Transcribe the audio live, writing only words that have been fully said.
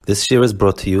This year is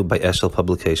brought to you by Eshel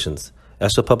Publications.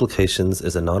 Eshel Publications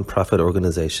is a non-profit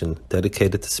organization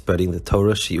dedicated to spreading the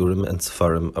Torah, Shiurim, and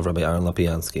Sefarim of Rabbi Aaron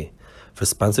Lapiansky. For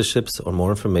sponsorships or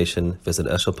more information, visit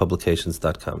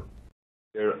eshelpublications.com.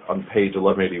 Here on page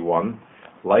 1181,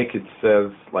 like it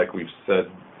says, like we've said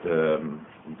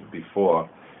before,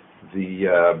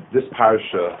 this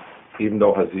parsha, even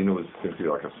though Hazinu is seems to be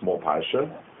like a small parsha,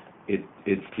 it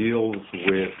deals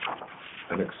with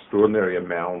an extraordinary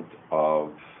amount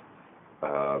of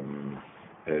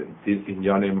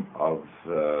inyanim of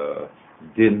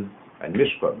din and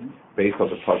mishpat based on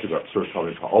the pasuk of Sur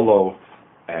Talmid Ha'olo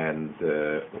and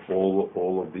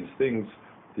all of these things.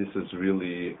 This is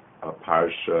really a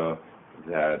parsha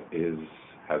that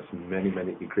has many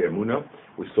Ikrei Emunah.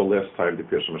 We saw last time the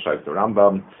Pirsha Mashayach the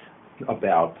Rambam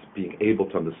about being able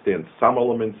to understand some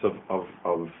elements of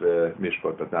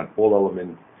mishpat, but not all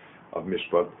elements of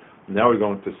mishpat. Now we're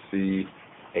going to see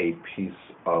a piece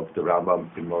of the Rambam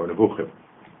in Moreh Nevuchim.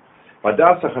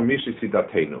 Madas hachamishi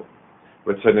sidatenu,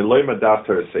 v'tzaneloi madas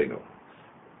teresenu.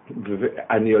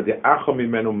 Ani yode'acho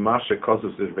mimenu ma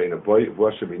shekosus zivbeinu boi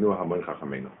v'asheminu hamon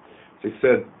chachamenu. So he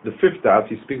said the fifth das.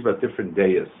 He speaks about different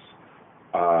days,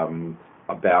 about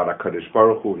HaKadosh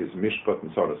Baruch Hu, his mishpat,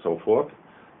 and so on and so forth.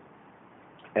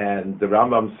 And the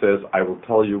Rambam says, I will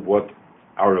tell you what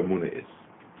our emunah is.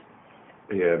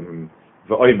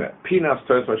 Pinas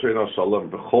Toras Mashiach Shalom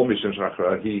b'chol mishum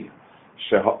shachrahi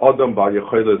she'ha'adam bar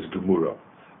yecholos gemura.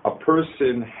 A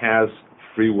person has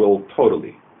free will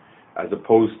totally, as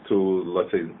opposed to,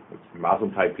 let's say,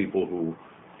 Muslim type people who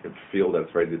feel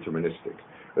that's very deterministic.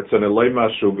 It's an eloima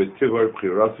shu b'tivor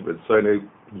b'chiras b'tzoynei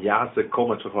yaseh kol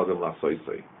ma shechadam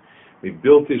la'soisei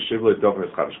mibilti shivlei dover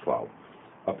eschadish klal.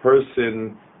 A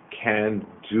person can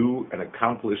do and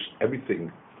accomplish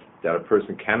everything that a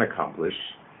person can accomplish,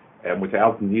 and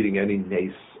without needing any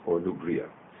nace or new bria.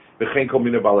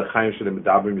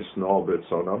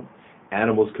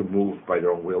 Animals can move by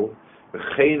their own will.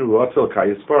 That's what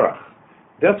Kadosh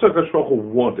Baruch Hu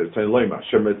wanted.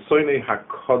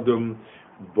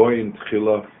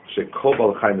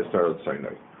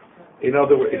 In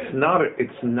other words,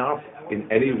 it's not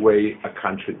in any way a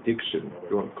contradiction.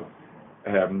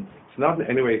 It's not in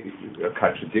any way a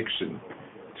contradiction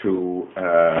to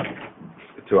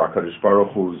HaKadosh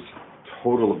Baruch Hu's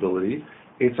total ability.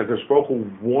 It's HaKadosh Baruch Hu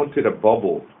wanted a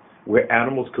bubble where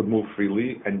animals could move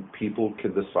freely and people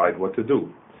can decide what to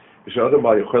do.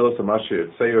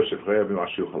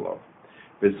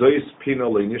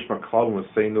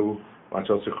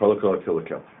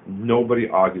 Nobody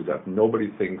argues that. Nobody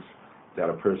thinks that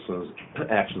a person's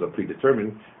actions are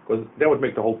predetermined, because that would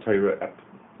make the whole Torah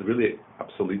really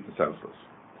obsolete and senseless.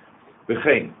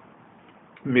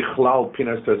 Michlal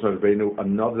Pinas Toras Mashiach,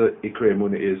 another Ikrei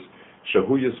Emunah is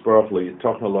Shehu Yisbarach Lo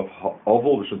Yitochna Lav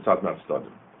Ha'ovel V'Shuntzat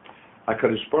Ma'atzdadim.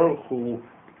 HaKadosh Baruch Hu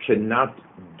cannot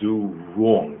do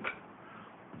wrong.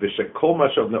 V'Shekol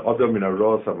Mashav Ne'odam Min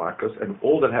HaRoas HaMakas, and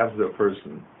all that happens to a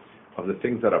person of the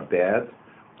things that are bad,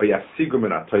 or Yasigu Min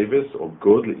HaTovis, or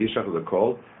good, L'Ishach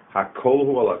L'Kol, HaKol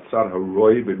Hu Al Atzar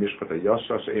HaRoi B'Mishpat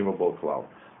HaYosha She'ema Bol Klal.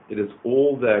 It is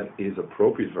all that is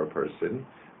appropriate for a person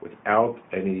without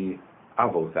any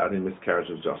without any miscarriage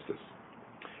of justice.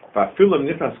 Even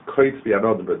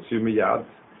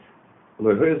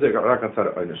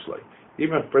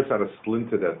if a person had a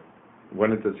splinter that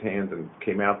went into his hand and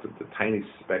came out with a tiny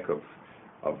speck of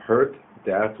hurt,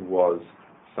 that was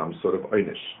some sort of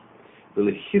einish. And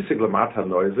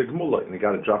he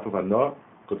got a drop of anoah,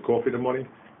 good coffee in the morning,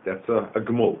 that's a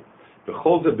gemul.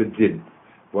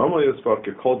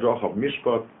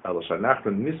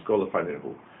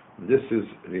 This is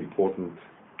an important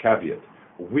caveat.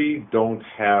 We don't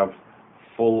have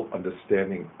full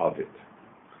understanding of it.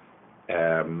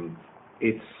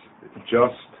 It's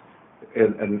just,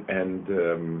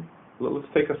 let's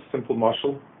take a simple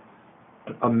mashal.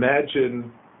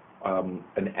 Imagine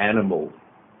an animal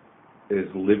is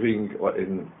living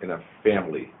in a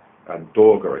family, a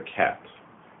dog or a cat.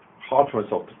 Hard for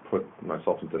myself to put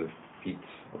myself into the feet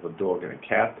of a dog and a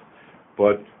cat,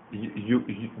 but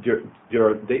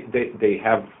they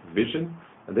have vision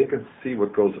and they can see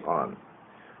what goes on.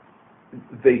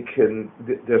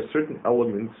 There are certain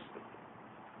elements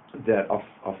that are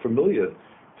familiar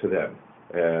to them.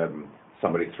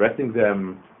 Somebody threatening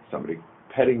them, somebody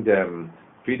petting them,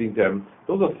 feeding them.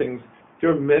 Those are things. There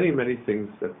are many things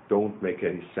that don't make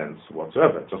any sense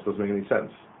whatsoever. It just doesn't make any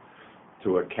sense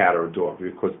to a cat or a dog,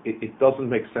 because it doesn't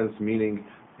make sense, meaning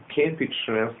it can't be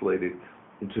translated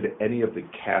into any of the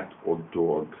cat or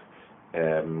dog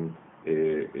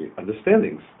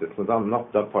understandings. That's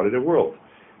not that part of the world.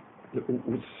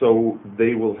 So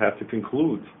they will have to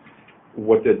conclude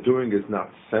what they're doing is not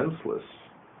senseless,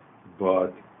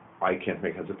 but I can't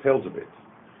make heads or tails of it.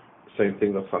 Same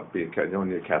thing, let's not be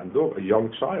only a cat and dog. A young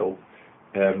child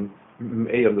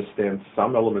may understand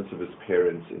some elements of his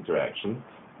parents' interaction,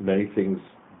 many things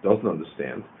doesn't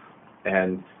understand,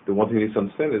 and the one thing he needs to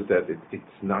understand is that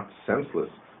it's not senseless.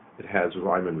 It has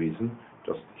rhyme and reason,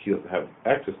 just he doesn't have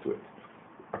access to it.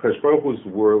 HaKadosh Baruch Hu's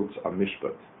words are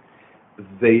mishpat.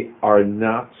 They are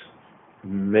not,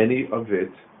 many of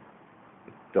it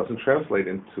doesn't translate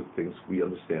into things we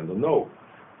understand or know.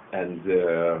 And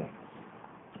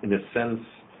in a sense,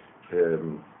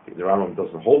 the Rambam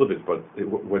doesn't hold of it, but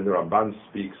when the Ramban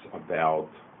speaks about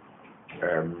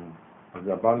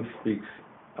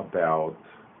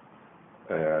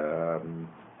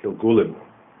Gilgulim,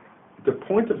 the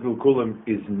point of Gilgulim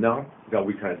is not that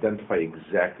we can identify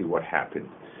exactly what happened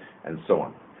and so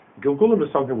on. Gilgulim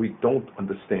is something we don't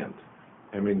understand.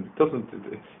 I mean, it doesn't,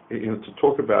 to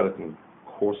talk about it in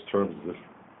coarse terms as if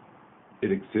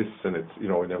it exists and it's,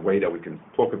 in a way that we can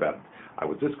talk about it. I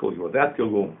was this Gilgul, you were that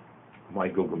Gilgul, my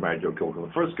Gilgul married your Gilgul,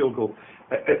 the first Gilgul.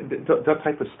 That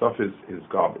type of stuff is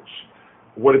garbage.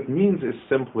 What it means is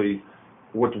simply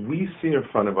what we see in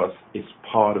front of us is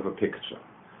part of a picture.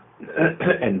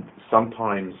 And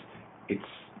sometimes it's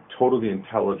totally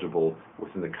intelligible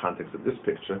within the context of this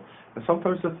picture, and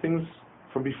sometimes the things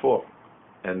from before,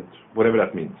 and whatever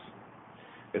that means.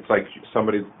 It's like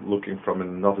somebody looking from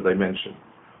another dimension.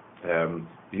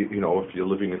 If you're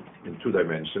living in two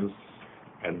dimensions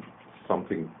and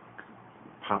something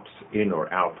pops in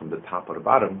or out from the top or the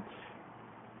bottom,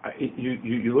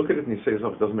 you look at it and you say, it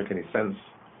doesn't make any sense,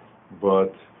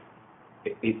 but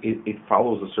it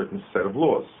follows a certain set of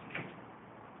laws.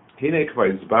 So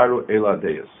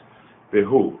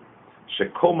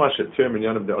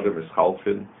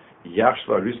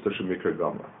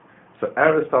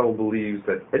Aristotle believes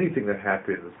that anything that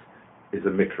happens is a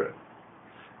mikra.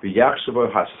 The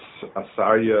Yakshava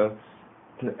Asarya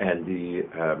and the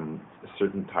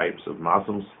certain types of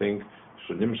Muslims think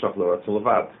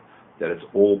that it's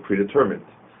all predetermined.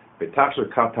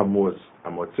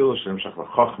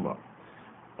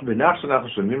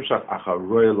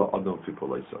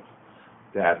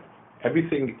 That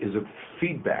everything is a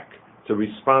feedback, it's a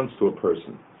response to a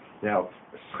person. Now,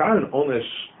 schar and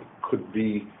onesh could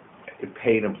be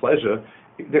pain and pleasure.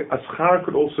 A schar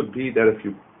could also be that if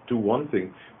you do one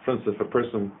thing, for instance, if a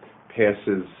person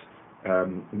passes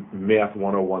Math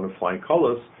 101 in flying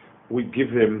colors, we give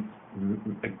him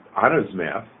honors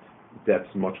math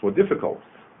that's much more difficult.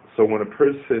 So when a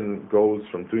person goes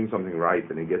from doing something right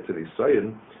and he gets an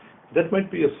Isayan, that might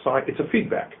be a sign, it's a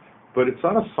feedback, but it's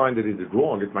not a sign that he did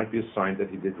wrong, it might be a sign that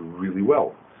he did really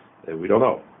well. We don't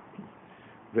know.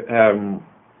 So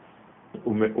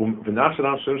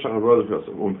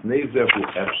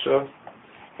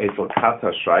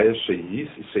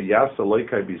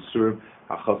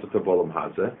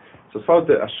as far as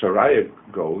the Asharaya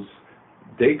goes,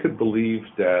 they could believe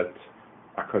that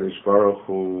HaKadosh Baruch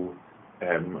Hu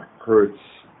hurts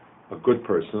a good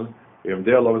person. So you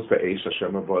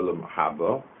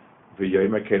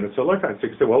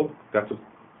say, well, that's what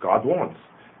God wants.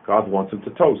 God wants him to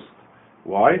toast.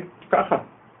 Why? Kacha.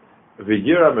 The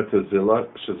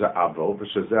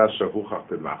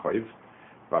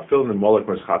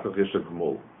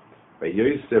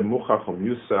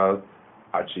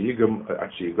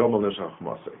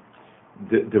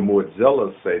more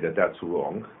zealous say that that's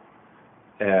wrong.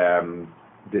 And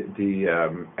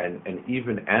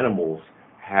even animals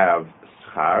have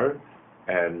schar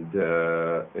and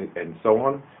so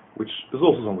on, which is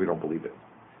also something we don't believe in.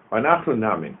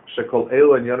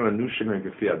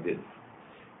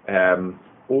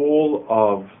 All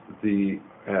of the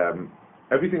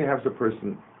everything that happens to a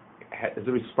person is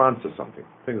a response to something.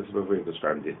 I think this is what we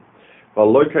described it.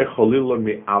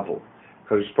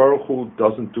 Kadosh Baruch Hu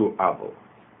doesn't do avol.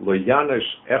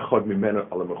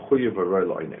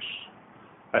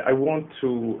 I want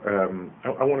to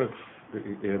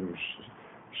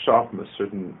sharpen a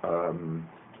certain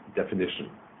definition.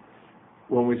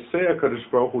 When we say HaKadosh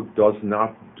Baruch Hu does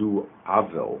not do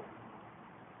avol,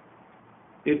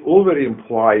 it already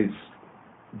implies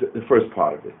the first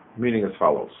part of it, meaning as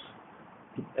follows.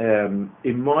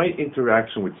 In my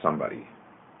interaction with somebody,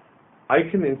 I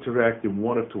can interact in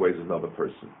one of two ways with another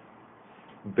person,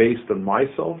 based on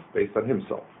myself, based on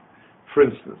himself. For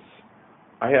instance,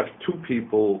 I have two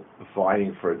people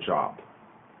vying for a job.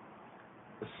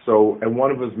 And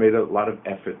one of us made a lot of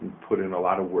effort and put in a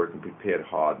lot of work and prepared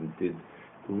hard and did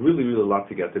really, really a lot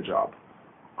to get the job.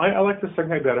 I like the second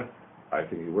guy better. I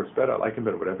think he works better. I like him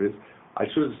better, whatever it is. I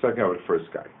choose the second guy over the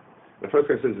first guy. The first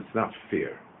guy says it's not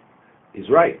fair. He's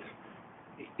right.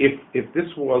 if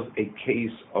this was a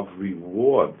case of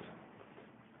reward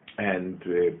and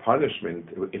punishment,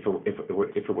 if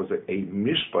it was a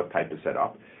mishpat type of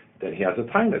setup, then he has a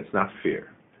time that's not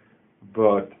fair.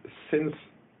 But since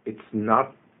it's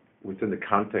not within the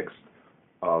context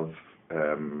of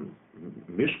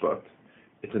mishpat,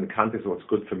 it's in the context of what's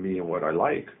good for me and what I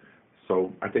like.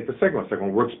 So I take the second one. The second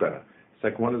one works better. The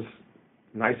second one is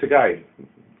nicer guy,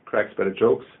 cracks better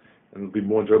jokes, and will be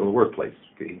more enjoyable in the workplace.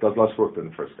 He does less work than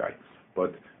the first guy.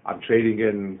 But I'm trading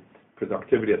in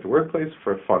productivity at the workplace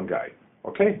for a fun guy.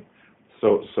 Okay?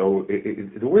 So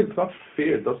the word it's not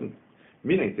fair. It doesn't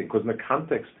mean anything, because in the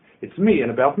context, it's me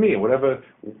and about me, and whatever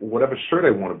shirt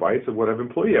I want to buy, it's whatever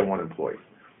employee I want to employ.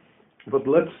 But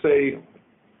let's say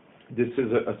this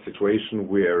is a situation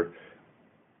where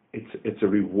it's a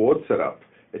reward setup,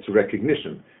 it's a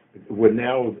recognition. We're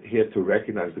now here to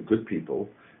recognize the good people.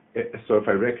 So if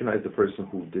I recognize the person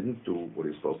who didn't do what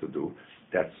he's supposed to do,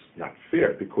 that's not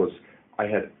fair, because I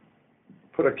had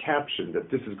put a caption that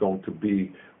this is going to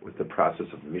be with the process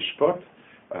of mishpat.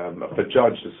 If a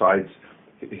judge decides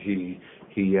he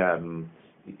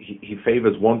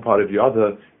favors one part or the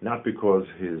other, not because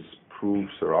his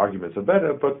proofs or arguments are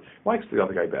better, but likes the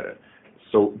other guy better.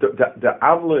 So the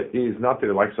avla is not that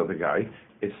he likes the other guy,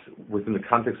 it's within the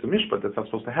context of mishpat. That's not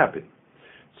supposed to happen.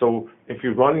 So if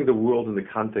you're running the world in the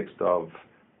context of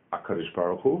HaKadosh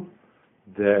Baruch Hu,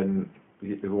 then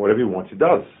whatever he wants, he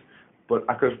does. But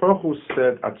HaKadosh Baruch Hu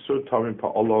said, Atzur Tarim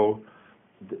Pa'olo,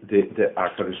 the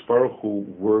HaKadosh Baruch Hu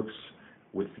works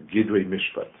with Gidrei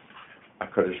Mishpat.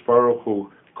 HaKadosh Baruch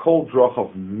Hu, Kol Drach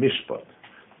of Mishpat.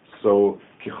 So,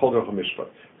 Kichol Drach of Mishpat.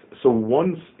 So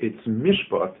once it's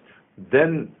Mishpat,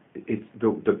 then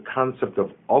the concept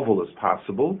of oval is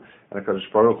possible, and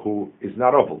HaKadosh Baruch Hu is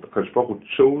not oval. The HaKadosh Baruch Hu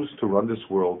chose to run this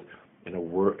world in a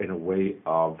way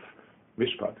of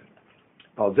Mishpat.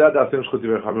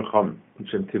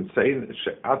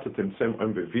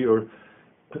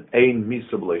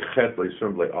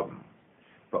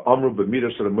 ואמרו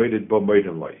במידה של המועדת בו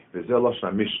מועדים לי, וזה לשון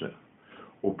המשנה.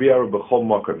 וביארו בכל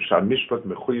מקום שהמשפט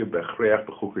מחויב בהכרח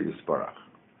בחוקי יסברך.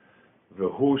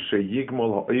 והוא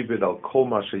שיגמול העבד על כל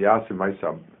מה שיעשה מעשה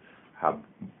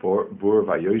הבור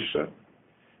והיושה,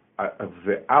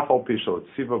 ואף על פי שלא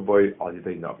ציווה בו על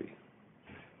ידי נביא.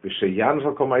 ושיענש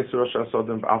על כל מעשה ראש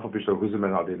הסודם, ואף על פי שלא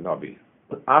הוזמן על ידי נביא.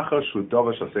 אחר שהוא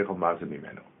דובר שהשכל מעשה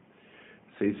ממנו.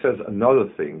 So he says another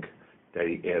thing that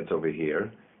he adds over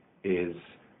here is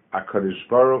HaKadosh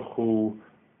Baruch Hu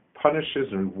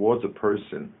punishes and rewards a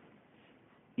person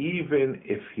even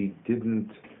if he didn't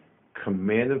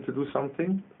command him to do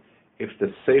something, if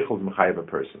the seichel is mechayev a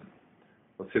person.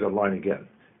 Let's see that line again.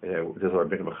 There's a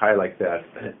bit of a like that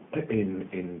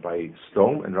in by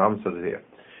Stone, and Ram says it here.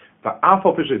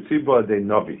 Va'afal pishay tzibah de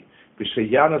navi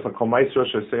v'sheyanas al kol ma'aser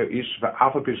shaseh ish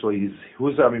va'afal pishay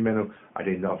huzar mimenu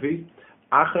adei navi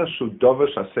achar shu dover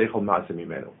shaseichel ma'aseh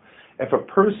mimenu. If a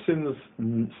person's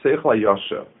seichel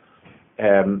yasha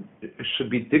should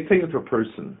be dictating to a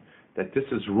person that this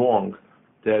is wrong,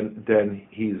 then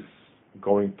he's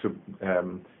going to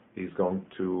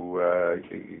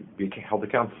be held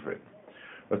accountable for it.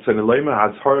 But so the lema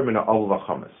has HaTorah min ha'al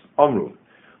v'chamas. Amru,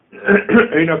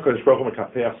 eina kodesh baruch hu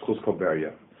mekapeach schus kol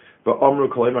beria. But amru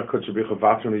kolema kodesh bicha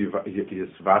vatron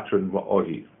yisvatron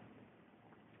ma'ohi.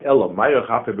 Elo ma'yer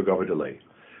chape begaver delay.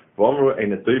 V'amru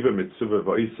eina doiva mitzvah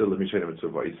va'isa l'mishena mitzvah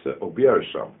va'isa obiar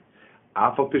sham.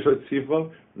 Afal pishat tziva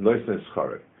noisnes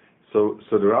chare. So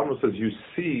the Rambam says you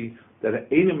see that an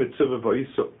eina mitzvah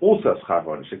va'isa also has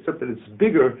chavanish, except that it's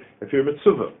bigger if you're a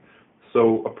mitzvah.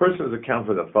 So a person is accounted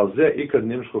for that. Valzeh ikad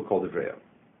nimshchol kol divreya.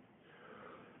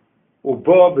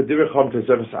 Uba b'divrei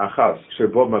tezeves achas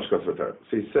shebo mashkas v'tar.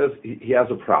 So he says he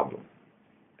has a problem.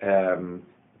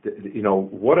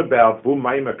 What about vu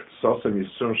ma'ima k'tzosem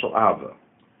yisurim shel ava?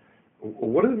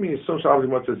 What does it mean yisurim shel ava?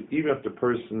 What says even if the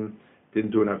person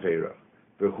didn't do an avera,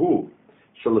 v'hu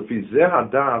shalafi zeh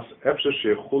hadas efshe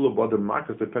sheichulu b'adam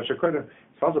makas le'pesha koden.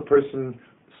 So as a person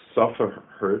suffer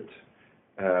hurt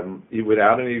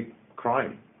without any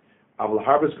crime, avol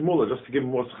harbes gemula, just to give him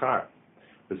more schar.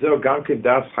 V'zeh gam ken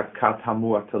das hakat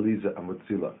hamu ataliza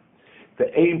amutzila. The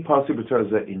aim pasuk b'torah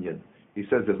zeh inyan. He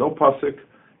says there's no pasuk,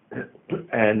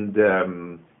 and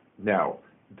now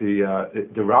the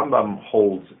Rambam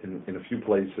holds in a few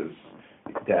places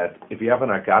that if you have an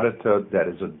agadata that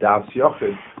is a das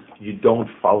yochid, you don't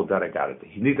follow that agadata.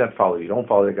 You need that follow. You don't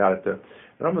follow the agadata.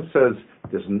 The Rambam says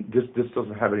this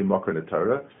doesn't have any makar in the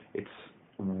Torah. It's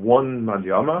one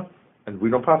mandiyama, and we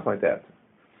don't pass like that.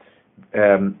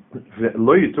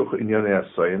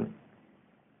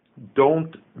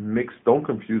 don't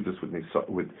confuse this with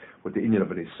the Indian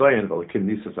of an Nisayan.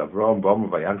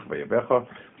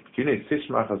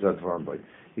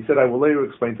 He said, I will later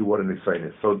explain to you what a Nisayan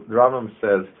is. So the Rambam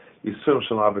says, Yisur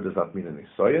Shalava does not mean a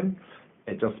Nisayan.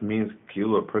 It just means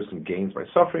kill a person gains by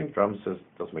suffering. The Rambam says,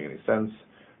 it doesn't make any sense.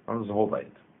 The Rambam is a whole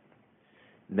light.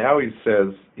 Now he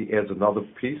adds another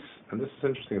piece, and this is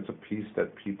interesting. It's a piece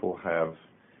that people have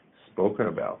spoken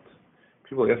about.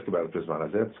 People ask about it,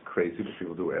 Bisman. That's crazy, but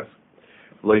people do ask.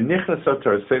 The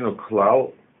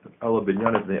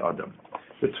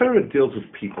Torah deals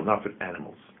with people, not with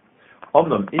animals. For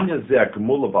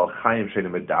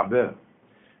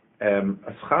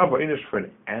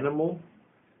an animal,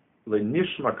 we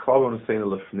never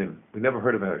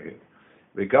heard of it here.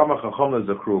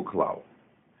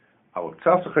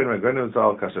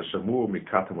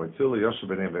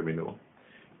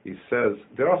 He says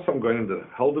there are some going that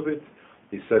held of it.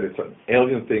 He said it's an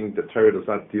alien thing. The Torah does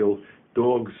not deal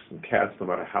dogs and cats, no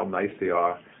matter how nice they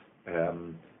are.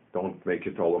 Don't make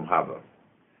it olam haba.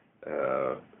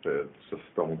 Just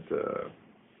don't.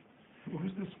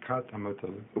 Who's this cat?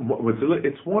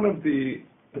 It's one of the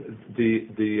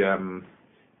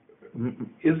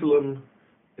Islam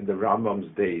in the Rambam's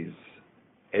days.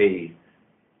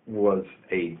 Was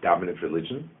a dominant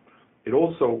religion. It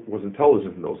also was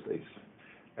intelligent in those days.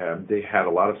 They had a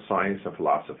lot of science and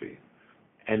philosophy.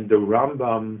 And the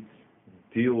Rambam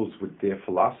deals with their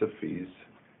philosophies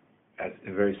in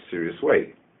a very serious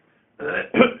way.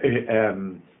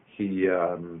 In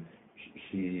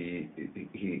the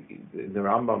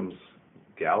Rambam's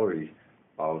gallery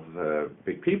of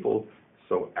big people,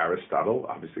 so Aristotle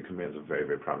obviously commands a very,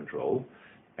 very prominent role.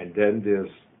 And then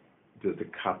there's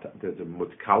the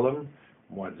Mutkalim,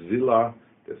 Mu'adzila,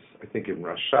 there's, I think, Ibn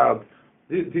Rashad.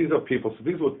 These are people, so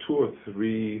these were two or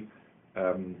three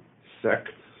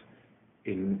sects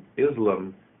in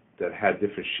Islam that had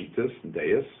different shittas and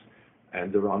dayas,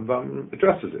 and the Rambam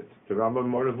addresses it. The Rambam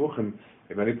Moravuchim,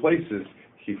 in many places,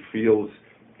 he feels,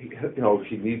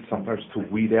 he needs sometimes to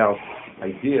weed out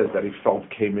ideas that he felt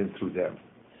came in through them.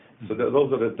 So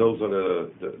those are the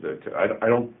I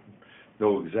don't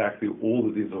know exactly all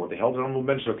of these are what they held, and we'll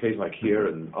mention occasions like here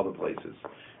and other places,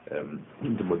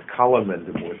 the Mutkalim and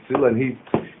the Mu'adzila, and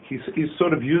he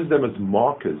sort of used them as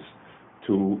markers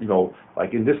to,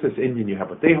 like in this Indian you have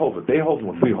what they hold, and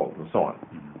what we hold, and so on.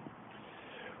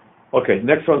 Okay,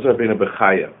 next one's Rabbeinu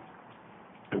Bechaya,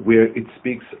 where it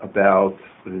speaks about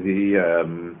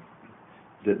the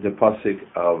pasuk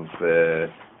of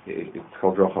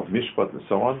called Roch of Mishpat and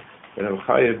so on. And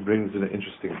Al-Chayed brings an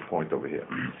interesting point over here.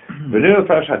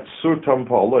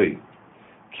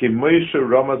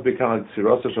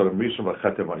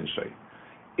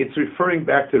 It's referring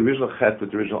back to the original chet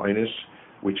with the original einish,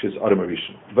 which is Adam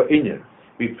Arishon.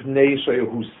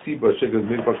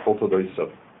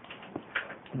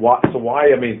 So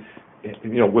why? I mean,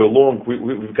 we're long.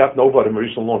 We've gotten over Adam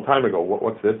Arishon a long time ago.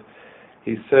 What's this?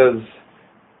 He says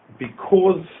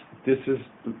because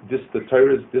the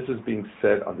Torah is being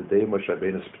said on the day of Moshe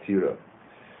Rabbeinu's Petira.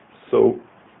 So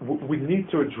we need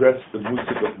to address the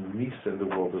musik of Misa in the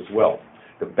world as well.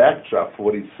 The backdrop for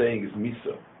what he's saying is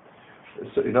Misa.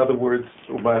 So in other words,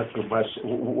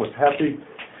 what's happening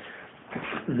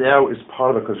now is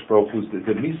part of HaKadosh Baruch Hu's,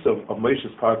 the Misa of Moshe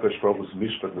is part of HaKadosh Baruch Hu's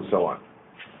Mishpat and so on.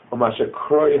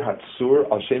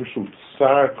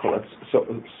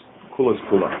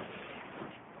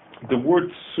 The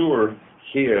word sur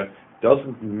here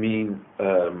doesn't mean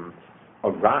a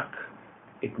rock.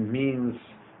 It means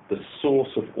the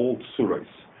source of all tsuras.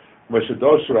 When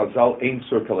HaKadosh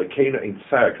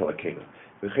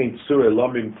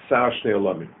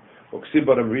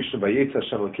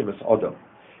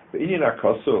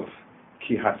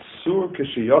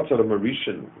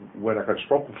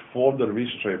Baruch Hu formed the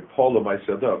Rishon Polo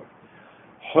Ma'aseh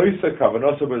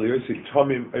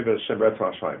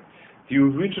the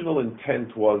original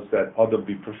intent was that Adam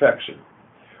be perfection.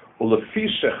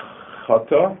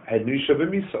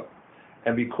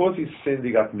 And because he sinned,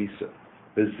 he got Misa.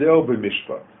 Bezeo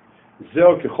b'mishpat.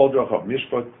 Zeo kechol drach of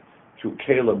mishpat to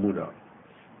keila muna.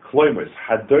 Kloimers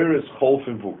hadoris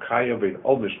cholfim v'ukaya vein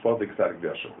ol mishpat ektarik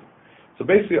v'yashal. So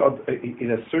basically,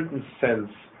 in a certain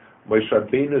sense, Moshe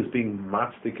Rabbeinu is being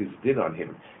matzdik his din on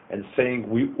him and saying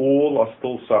we all are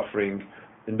still suffering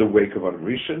in the wake of Adam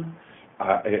Rishon.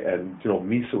 And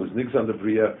Misa was nigzan de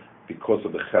bria because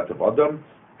of the chet of Adam,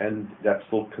 and that's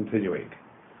still continuing.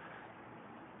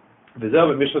 Who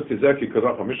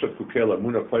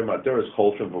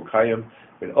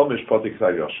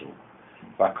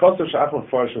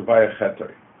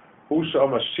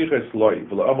shama shiches loy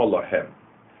v'la'ama lahem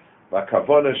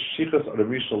v'akavana shiches Adam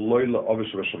Rishon loy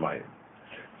la'avish v'shamayim.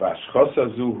 So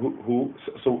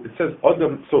it says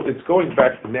Adam. So it's going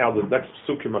back now. The next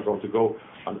psukim are going to go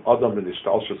on Adam and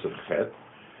Ishtalshus of Chet.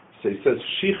 So he says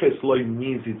Shiches Loi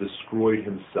means he destroyed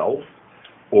himself,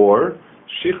 or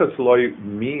Shiches Loi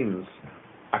means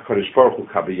HaKadosh Baruch Hu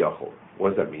Kaviyachol. What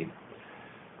does that mean?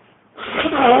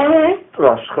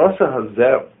 Rashchasa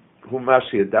Hazeh Hu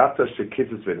Mashi Yadata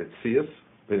Shekitzes Venetias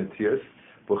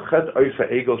Buchet Oifa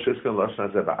Egel Shishkan Lashna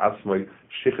Zeh Ba'asmoi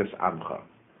Shiches Amcha.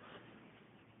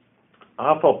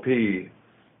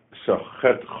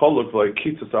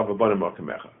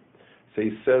 So he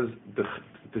says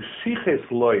the shiches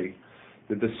loy,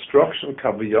 the destruction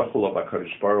kaviyachol of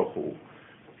HaKadosh Baruch Hu,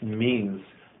 means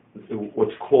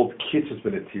what's called kitzes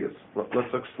benetias.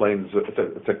 Let's explain.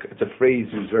 It's a phrase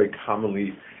used very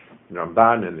commonly in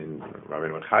Ramban and in Rabbi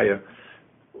Mechaya.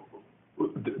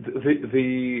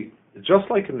 Just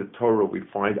like in the Torah, we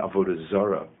find avodah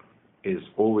zarah is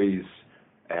always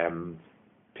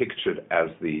pictured as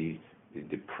the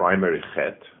primary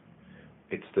chet.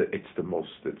 It's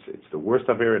the worst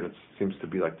aver, and it seems to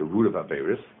be like the root of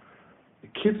averis. The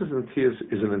kitzes and tears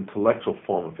is an intellectual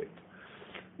form of it.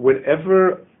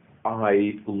 Whenever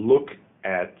I look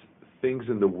at things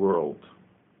in the world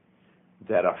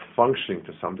that are functioning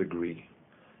to some degree,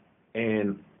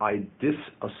 and I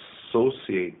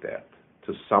disassociate that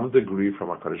to some degree from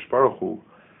HaKadosh Baruch Hu,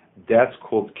 that's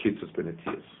called kitzes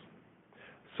benetias.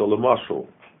 So, l'mashal,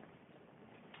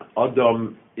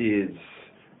 Adam is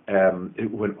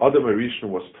when Adam Arishon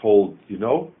was told,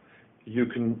 you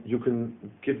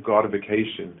can give God a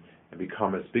vacation and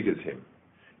become as big as Him.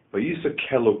 But Yisa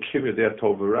Kelo Kim Yodea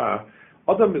Tovara,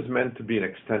 Adam is meant to be an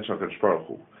extension of HaKadosh Baruch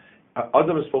Hu.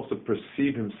 Adam is supposed to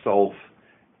perceive himself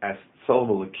as Tzelem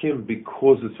Elokim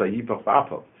because it's Vayipach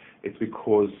V'Apav. It's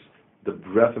because the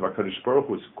breath of HaKadosh Baruch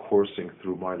Hu is coursing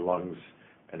through my lungs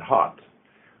and heart.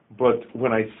 But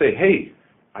when I say, hey,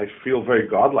 I feel very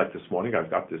godlike this morning, I've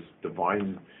got this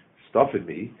divine stuff in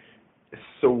me,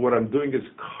 so what I'm doing is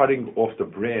cutting off the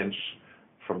branch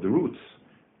from the roots.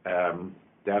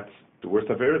 That's the worst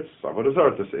of it. Avodah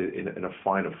Zarah in a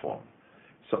finer form.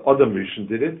 So Adam Rishon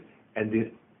did it, and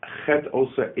the Chet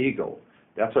also Egel.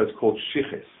 That's why it's called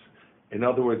Shiches. In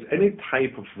other words, any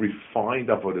type of refined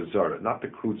Avodah Zarah, not the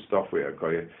crude stuff where a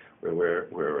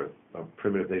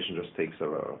primitive nation just takes a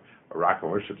rock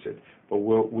and worships it, but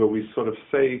where we sort of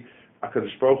say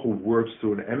HaKadosh Baruch Hu works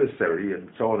through an emissary and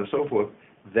so on and so forth,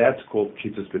 that's called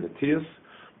Kitzes Benetias,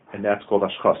 and that's called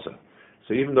Ashchasa.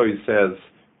 So even though he says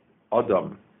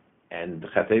Adam and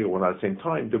Chet Egel were at the same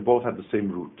time, they both had the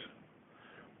same root.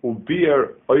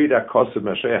 Ubir oida kosev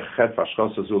mesheach chet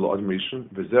v'ashchasa zu l'odem rishon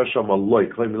v'zer shama loy,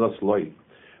 claim milas loy.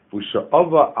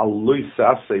 V'sha'ava al loy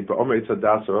sasei ba'omer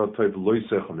etzadas or toiv loy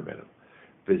sechon nemenu.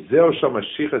 V'zer shama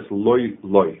shiches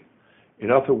loy. In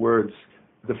other words,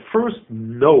 the first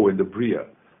no in the Bria,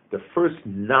 the first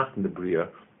not in the Bria,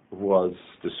 was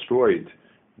destroyed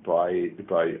by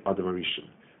Adam Rishon.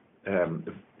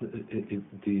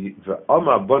 The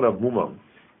V'ama banav mumam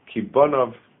ki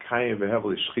banav kayim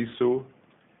v'hevel ishchisu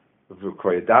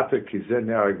v'koyedata ki ze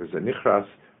nereg v'ze nichras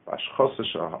v'ashchosa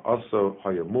sha'aso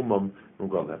hayamumam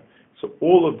mugalem. So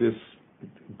all of this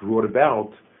brought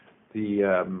about the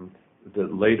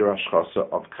later ashchosa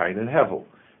of Cain and Hevel.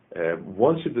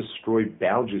 Once you destroy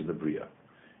boundaries in the Bria,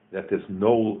 that there's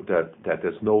no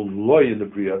loy in the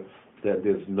Bria, that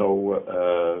there's no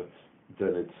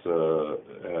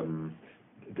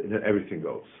then everything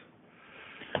goes.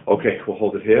 Okay, we'll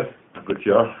hold it here. Good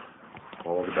job.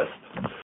 All the best.